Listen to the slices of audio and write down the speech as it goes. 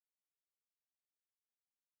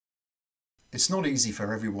It's not easy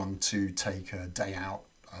for everyone to take a day out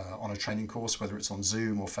on a training course, whether it's on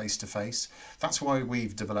Zoom or face-to-face. That's why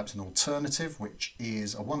we've developed an alternative, which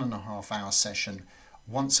is a 1.5 hour session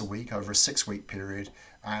once a week over a 6-week period,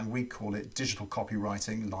 and we call it Digital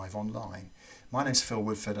Copywriting Live Online. My name's Phil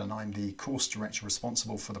Woodford and I'm the course director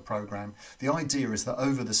responsible for the program. The idea is that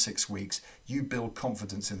over the 6 weeks you build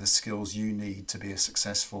confidence in the skills you need to be a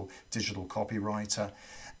successful digital copywriter,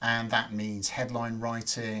 and that means headline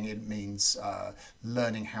writing, it means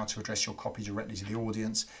learning how to address your copy directly to the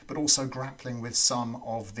audience, but also grappling with some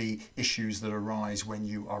of the issues that arise when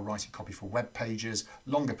you are writing copy for web pages,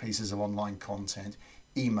 longer pieces of online content,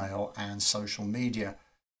 email and social media.